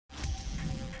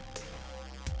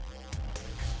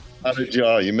How did you?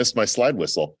 Oh, you missed my slide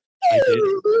whistle. I did.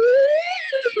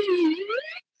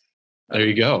 There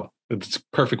you go. It's a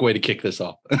perfect way to kick this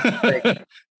off.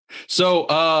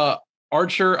 So,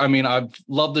 Archer, I mean, I've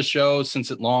loved the show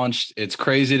since it launched. It's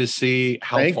crazy to see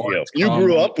how Thank far you. it's You come.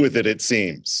 grew up with it, it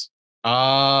seems.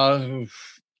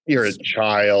 You're a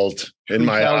child in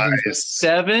my eyes.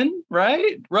 2007,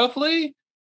 right? Roughly?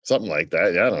 Something like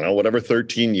that. Yeah, I don't know. Whatever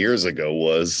 13 years ago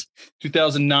was.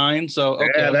 2009. So, okay.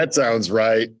 Yeah, that sounds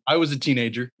right. I was a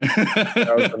teenager.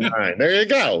 2009. There you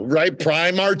go. Right.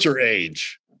 Prime Archer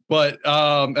age. But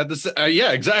at the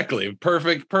yeah, exactly.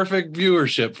 Perfect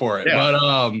viewership for it. Yeah.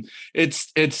 But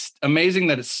it's amazing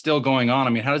that it's still going on. I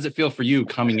mean, how does it feel for you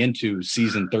coming into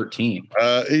season 13?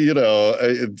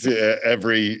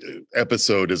 Every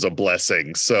episode is a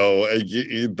blessing. So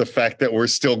the fact that we're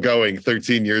still going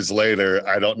 13 years later,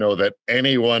 I don't know that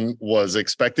anyone was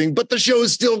expecting, but the show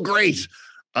is still great.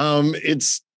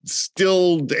 It's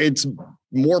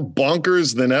more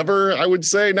bonkers than ever, I would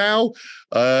say now.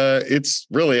 It's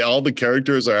really all the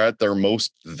characters are at their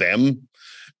most them.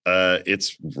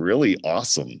 It's really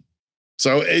awesome.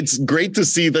 So it's great to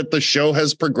see that the show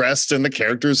has progressed and the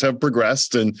characters have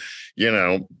progressed. And,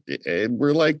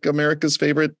 we're like America's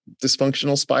favorite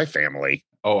dysfunctional spy family.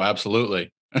 Oh,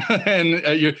 absolutely.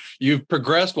 And you've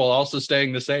progressed while also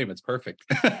staying the same. It's perfect.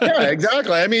 Yeah,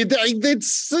 exactly. I mean,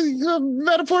 it's a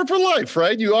metaphor for life,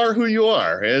 right? You are who you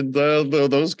are, and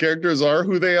those characters are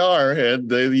who they are, and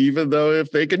even though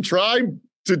if they can try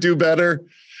to do better,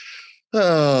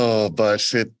 they're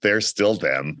still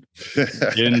them.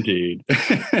 Indeed.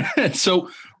 So,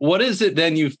 what is it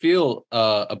then you feel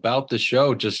about the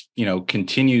show? Just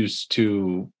continues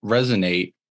to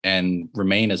resonate and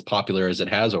remain as popular as it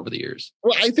has over the years?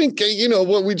 Well, I think,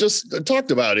 what we just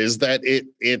talked about is that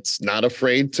it's not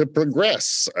afraid to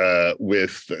progress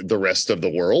with the rest of the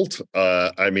world.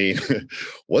 I mean,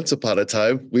 once upon a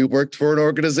time, we worked for an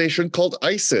organization called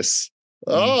ISIS.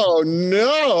 Oh,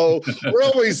 no. We're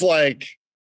always like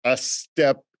a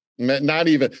step, not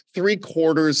even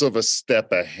 3/4 of a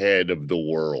step ahead of the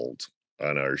world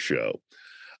on our show.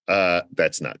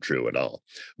 That's not true at all.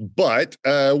 But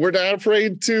we're not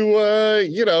afraid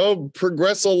to,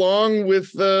 progress along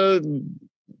with the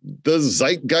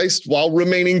zeitgeist while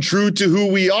remaining true to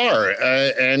who we are.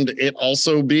 And it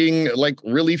also being like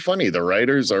really funny. The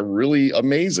writers are really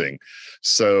amazing.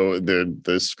 So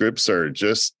the scripts are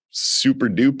just super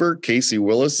duper. Casey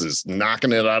Willis is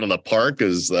knocking it out of the park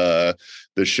as the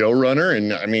showrunner.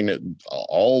 And I mean,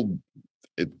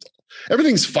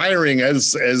 everything's firing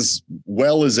as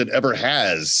well as it ever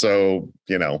has. So,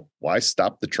 why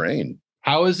stop the train?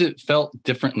 How has it felt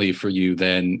differently for you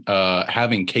than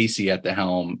having Casey at the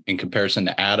helm in comparison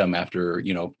to Adam after,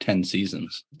 10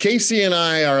 seasons? Casey and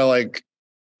I are like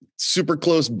super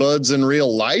close buds in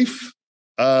real life.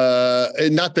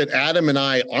 And not that Adam and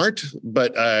I aren't,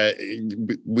 but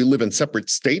we live in separate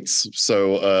states.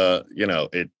 So,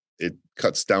 it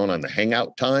cuts down on the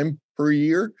hangout time per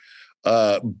year.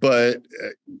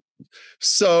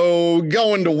 So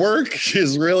going to work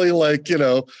is really like,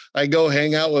 I go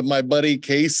hang out with my buddy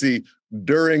Casey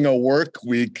during a work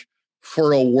week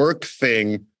for a work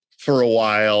thing for a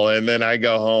while, and then I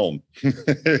go home.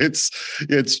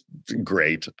 It's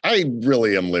great. I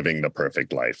really am living the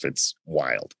perfect life. It's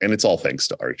wild. And it's all thanks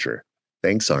to Archer.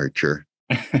 Thanks, Archer.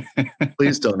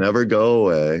 Please don't ever go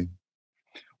away.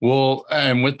 Well,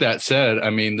 and with that said, I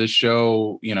mean, this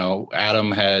show,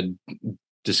 Adam had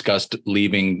discussed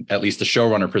leaving at least the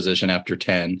showrunner position after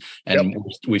 10, and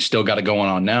we've still got it going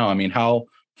on now. I mean, how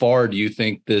far do you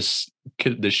think the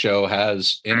show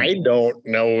has? I don't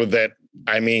know that.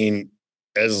 I mean,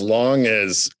 as long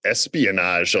as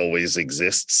espionage always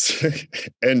exists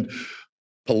and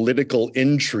political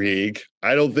intrigue,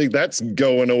 I don't think that's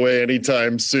going away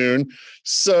anytime soon.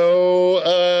 So,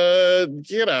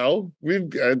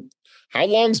 how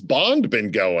long's Bond been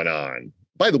going on?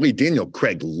 By the way, Daniel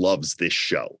Craig loves this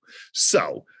show.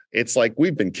 So it's like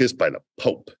we've been kissed by the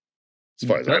Pope, as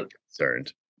far as I'm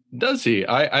concerned. Does he?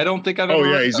 I don't think I've ever.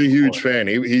 Oh, yeah, he's a huge fan.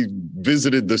 He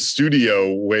visited the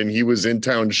studio when he was in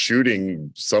town shooting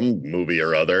some movie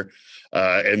or other.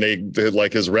 And they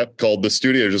like his rep called the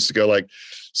studio just to go like,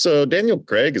 so Daniel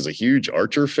Craig is a huge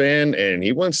Archer fan and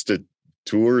he wants to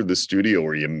tour the studio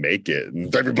where you make it.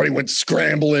 And everybody went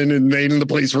scrambling and made the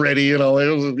place ready and all.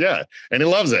 And he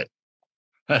loves it.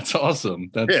 That's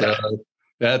awesome.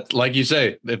 That's like you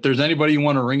say, if there's anybody you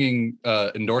want a ringing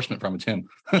endorsement from, it's him.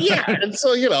 Yeah. And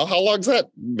so, how long's that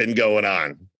been going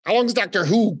on? How long's Doctor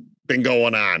Who been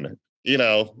going on? You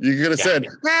could have said,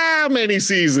 how many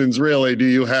seasons really do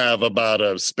you have about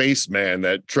a spaceman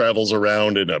that travels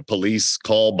around in a police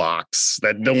call box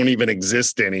that don't even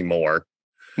exist anymore?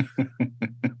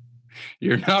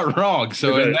 You're not wrong.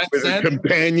 So with in that sense, a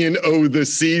companion the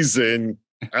season,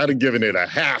 I'd have given it a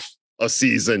half a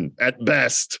season at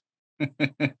best.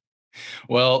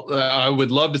 Well, I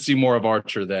would love to see more of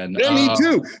Archer then. Yeah, me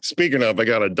too. Speaking of, I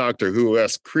got a Doctor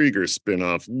Who-esque Krieger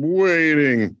spinoff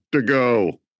waiting to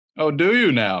go. Oh, do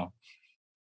you now?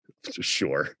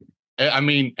 Sure. I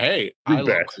mean, hey, I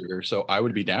love Krieger, so I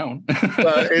would be down.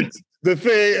 It's the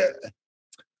thing.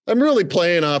 I'm really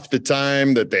playing off the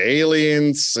time that the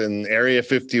aliens in Area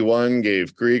 51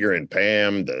 gave Krieger and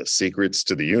Pam the secrets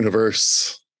to the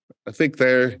universe. I think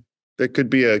there could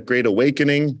be a great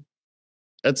awakening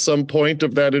at some point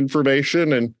of that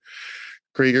information, and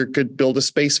Krieger could build a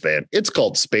space van. It's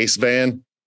called Space Van,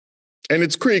 and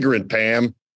it's Krieger and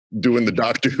Pam doing the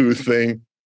Doctor Who thing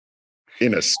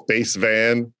in a space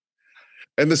van.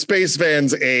 And the space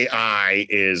van's AI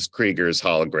is Krieger's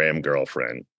hologram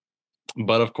girlfriend.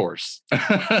 But of course,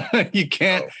 you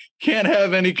can't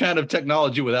have any kind of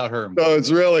technology without her. So it's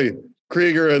really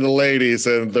Krieger and the ladies,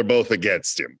 and they're both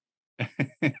against him.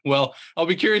 Well, I'll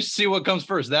be curious to see what comes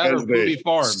first, that or Poovy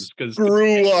Farms, because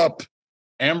screw up.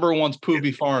 Amber wants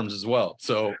Poovy Farms as well.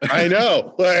 So I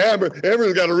know. Well,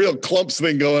 Amber's got a real clumps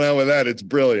thing going on with that. It's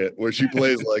brilliant, where she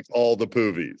plays like all the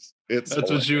Poovies. That's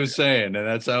hilarious. What she was saying, and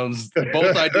that sounds,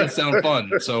 both ideas sound fun.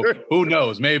 So who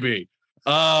knows? Maybe.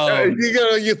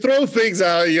 You throw things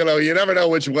out. You never know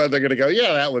which one they're going to go.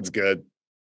 Yeah, that one's good.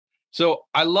 So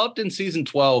I loved in season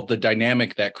 12 the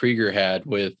dynamic that Krieger had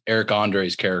with Eric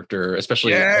Andre's character,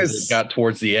 especially as it got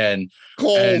towards the end.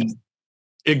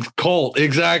 Colt,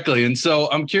 exactly. And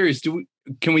so I'm curious,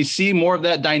 can we see more of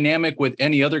that dynamic with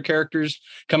any other characters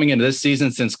coming into this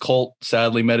season, since Colt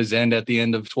sadly met his end at the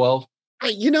end of 12?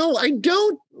 I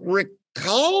don't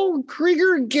recall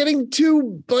Krieger getting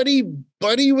too buddy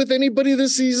with anybody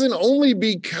this season, only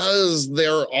because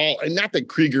they're all, and not that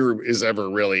Krieger is ever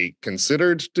really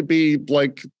considered to be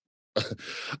like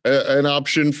an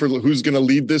option for who's going to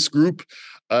lead this group.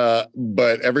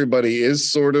 But everybody is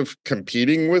sort of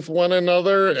competing with one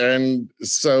another. And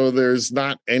so there's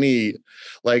not any,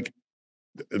 like,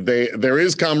 there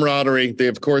is camaraderie. They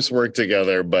of course work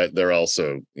together, but they're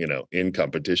also, in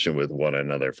competition with one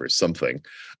another for something.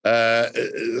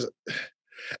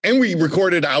 And we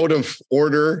recorded out of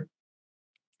order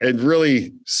and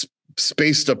really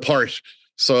spaced apart.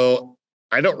 So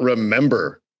I don't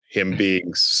remember him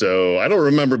being I don't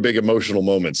remember big emotional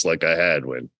moments like I had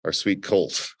when our sweet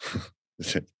Colt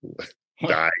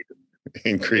died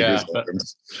in Krieger's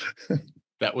arms.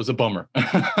 That was a bummer.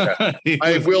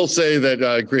 I will say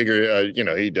that Krieger,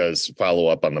 he does follow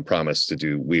up on the promise to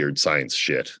do weird science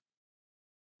shit.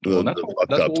 That's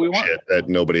what we want. Shit that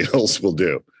nobody else will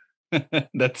do.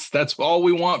 That's all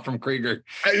we want from Krieger.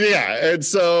 Yeah, and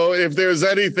so if there's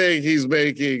anything, he's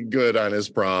making good on his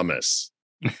promise.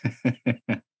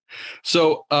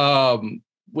 So,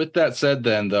 with that said,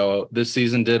 then, though, this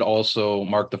season did also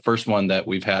mark the first one that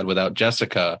we've had without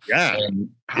Jessica. Yeah. And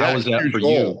how was that for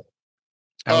you?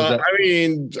 I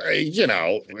mean,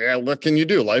 what can you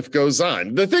do? Life goes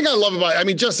on. The thing I love about,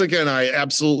 Jessica and I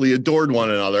absolutely adored one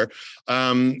another.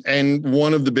 And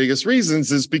one of the biggest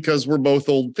reasons is because we're both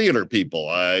old theater people.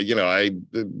 I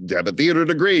have a theater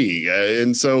degree.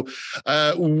 And so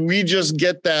we just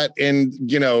get that. And,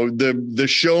 the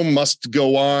show must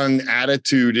go on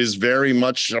attitude is very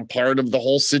much a part of the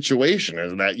whole situation,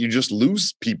 and that you just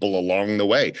lose people along the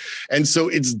way. And so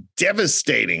it's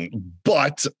devastating.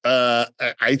 But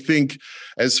I think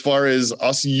as far as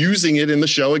us using it in the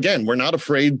show, again, we're not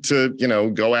afraid to,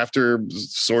 go after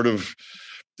sort of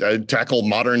tackle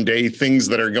modern day things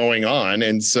that are going on.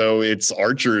 And so it's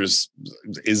Archer's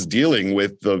is dealing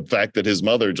with the fact that his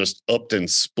mother just upped and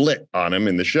split on him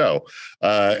in the show.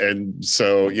 And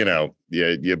so, you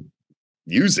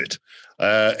use it.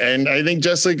 And I think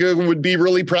Jessica would be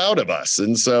really proud of us.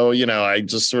 And so, I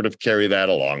just sort of carry that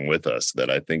along with us, that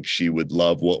I think she would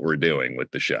love what we're doing with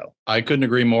the show. I couldn't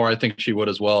agree more. I think she would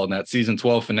as well. In that season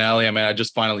 12 finale, I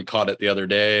just finally caught it the other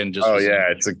day and just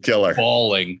it's a killer.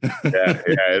 Bawling.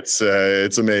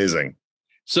 It's amazing.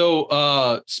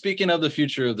 So speaking of the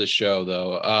future of the show,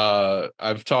 though,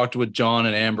 I've talked with John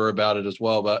and Amber about it as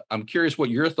well, but I'm curious what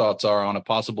your thoughts are on a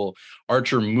possible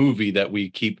Archer movie that we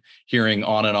keep hearing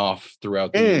on and off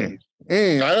throughout the year.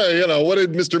 What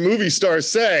did Mr. Movie Star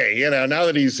say? Now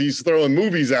that he's throwing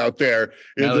movies out there.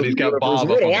 Now that he's got Bob.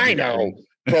 What do I know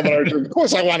from an Archer? Of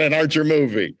course I want an Archer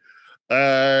movie.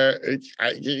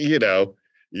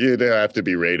 You'd have to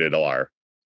be rated R.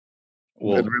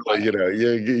 Well, really,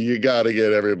 you got to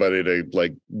get everybody to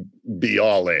like be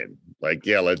all in. Like,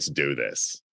 yeah, let's do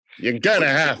this. You're gonna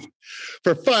have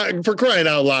for crying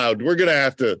out loud. We're gonna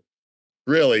have to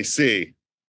really see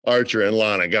Archer and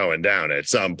Lana going down at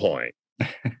some point.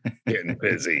 Getting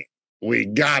busy. We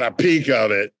got a peek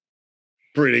of it.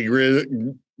 Pretty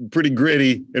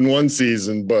gritty in one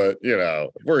season, but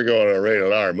if we're going to a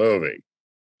rated R movie,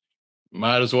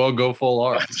 might as well go full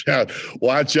R.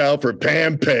 Watch out for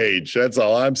Pam Page. That's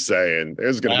all I'm saying.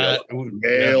 There's going to be a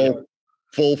male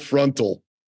full frontal.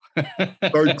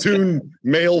 Cartoon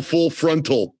male full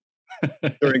frontal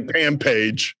during Pam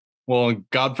Page. Well,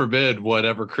 God forbid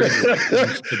whatever Krieger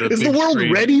is the world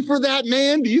screen. Ready for that,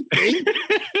 man? Do you think?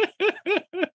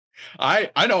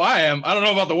 I know I am. I don't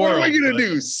know about the world. What are we gonna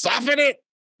do? Soften it?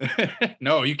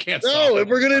 No, you can't. No, if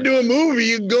we're gonna do a movie,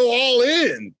 you go all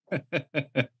in.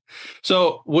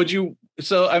 So would you?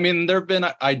 So I mean, there have been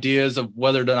ideas of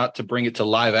whether or not to bring it to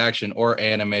live action or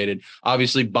animated.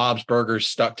 Obviously, Bob's Burgers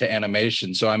stuck to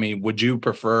animation. So I mean, would you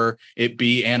prefer it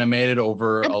be animated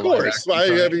over? Of course.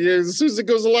 As soon as it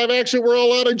goes to live action, we're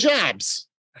all out of jobs.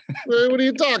 What are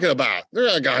you talking about? They're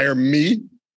not gonna hire me.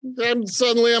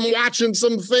 Suddenly I'm watching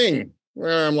something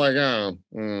where I'm like,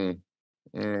 it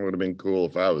would have been cool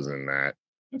if I was in that.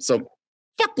 So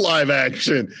fuck live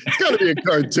action. It's got to be a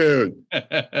cartoon.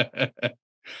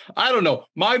 I don't know.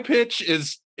 My pitch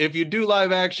is if you do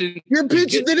live action. Your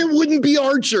pitch then it wouldn't be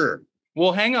Archer.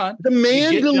 Well, hang on. The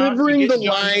man delivering the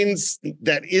lines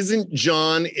that isn't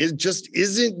John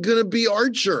isn't going to be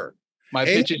Archer. My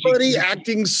Anybody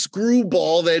acting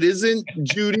screwball that isn't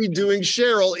Judy doing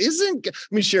Cheryl isn't. I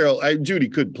mean, Judy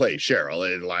could play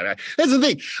Cheryl in live action. That's the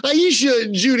thing. Aisha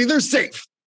and Judy, they're safe.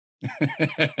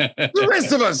 The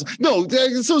rest of us, no.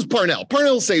 So's Parnell.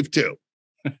 Parnell's safe too.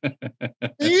 Yeah.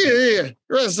 The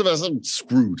rest of us, I'm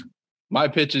screwed. My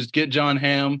pitch is get John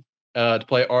Hamm to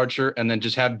play Archer, and then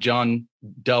just have John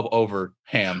dub over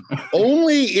Hamm.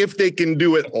 Only if they can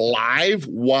do it live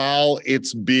while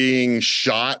it's being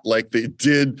shot, like they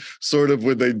did sort of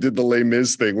when they did the Les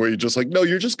Mis thing, where you're just like, no,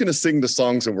 you're just going to sing the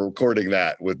songs and we're recording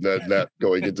that with that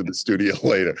going into the studio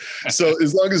later. So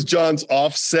as long as John's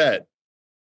offset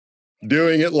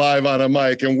doing it live on a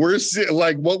mic, and we're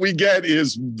like, what we get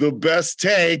is the best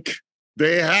take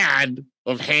they had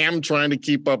of Hamm trying to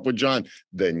keep up with John,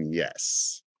 then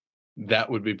yes. That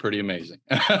would be pretty amazing.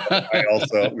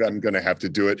 I'm going to have to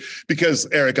do it because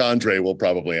Eric Andre will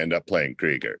probably end up playing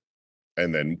Krieger.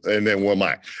 And then what am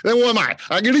I?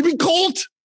 I'm going to be Colt.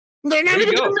 They're not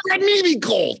even going to let me be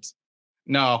Colt.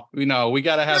 No, we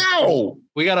got to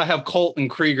have Colt and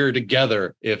Krieger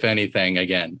together, if anything,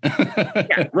 again.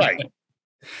 Yeah, right.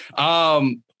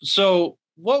 So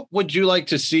what would you like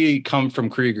to see come from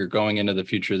Krieger going into the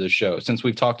future of the show? Since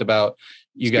we've talked about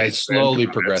you guys slowly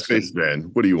progressing. Space Van.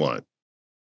 What do you want?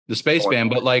 The Space Van,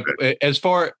 but like as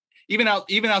far even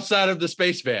outside of the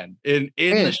Space Van in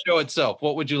the show itself,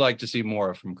 what would you like to see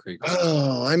more from Krieger?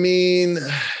 Oh, I mean,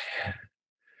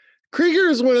 Krieger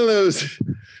is one of those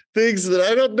things that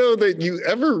I don't know that you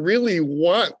ever really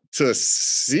want to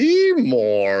see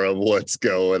more of what's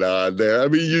going on there. I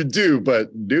mean, you do,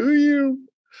 but do you?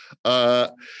 As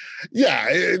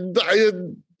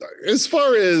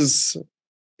far as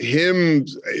him,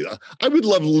 I would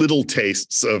love little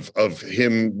tastes of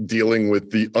him dealing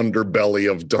with the underbelly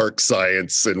of dark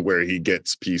science and where he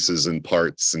gets pieces and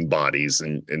parts and bodies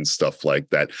and stuff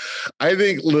like that. I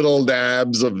think little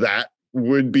dabs of that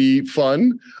would be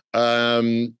fun.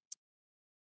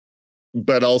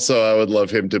 But also I would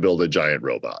love him to build a giant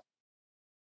robot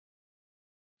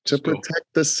to protect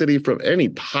the city from any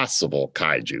possible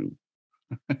kaiju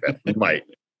that might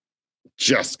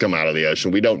just come out of the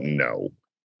ocean. We don't know.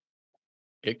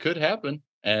 It could happen.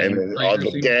 And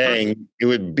the gang, it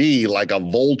would be like a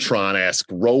Voltron-esque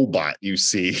robot, you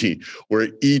see, where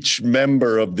each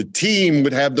member of the team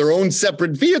would have their own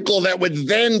separate vehicle that would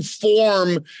then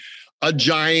form a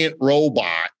giant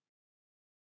robot.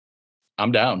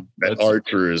 I'm down.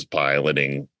 Archer is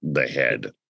piloting the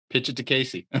head. Pitch it to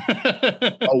Casey.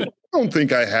 I don't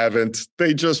think I haven't.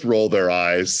 They just roll their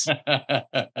eyes. I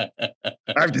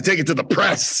have to take it to the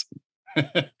press.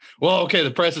 Well, okay,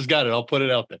 the press has got it. I'll put it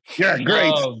out there. Yeah,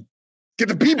 great. Get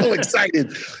the people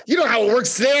excited. You know how it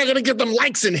works today. I'm gonna get them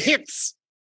likes and hits.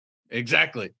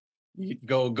 Exactly.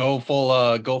 Go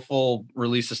full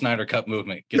release the Snyder Cut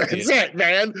movement. That's it,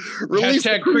 man. Release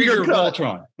 # Krieger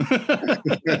Voltron.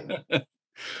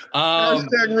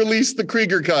 Hashtag release the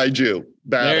Krieger kaiju.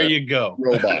 There you go.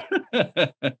 Robot.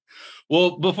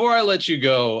 Well, before I let you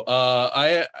go,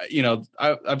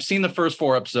 I've seen the first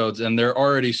 4 episodes and they're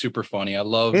already super funny. I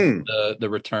love the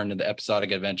return to the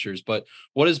episodic adventures. But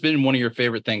what has been one of your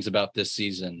favorite things about this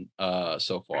season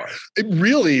so far?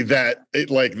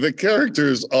 The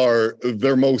characters are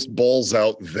their most balls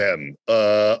out them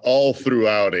all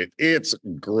throughout it. It's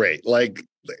great. Like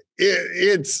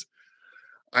it's.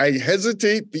 I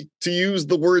hesitate to use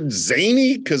the word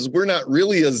zany because we're not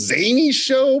really a zany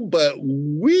show, but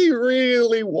we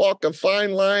really walk a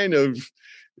fine line of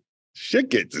shit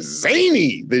gets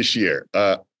zany this year.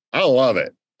 I love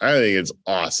it. I think it's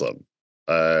awesome.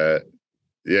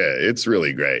 It's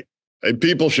really great. And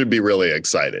people should be really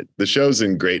excited. The show's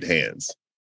in great hands.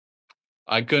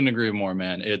 I couldn't agree more,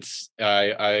 man.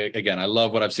 I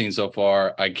love what I've seen so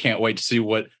far. I can't wait to see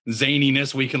what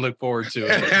zaniness we can look forward to.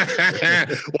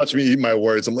 Watch me eat my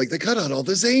words. I'm like, they cut out all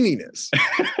the zaniness.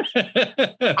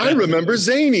 I remember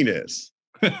zaniness.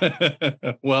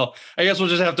 Well, I guess we'll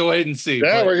just have to wait and see.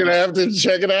 Yeah, we're going to have to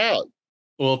check it out.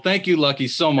 Well, thank you, Lucky,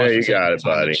 so much. Hey, you got it,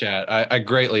 buddy. Chat. I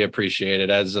greatly appreciate it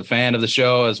as a fan of the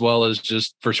show, as well as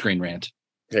just for Screen Rant.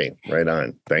 Hey, right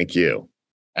on. Thank you.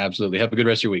 Absolutely. Have a good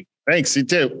rest of your week. Thanks. You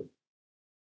too.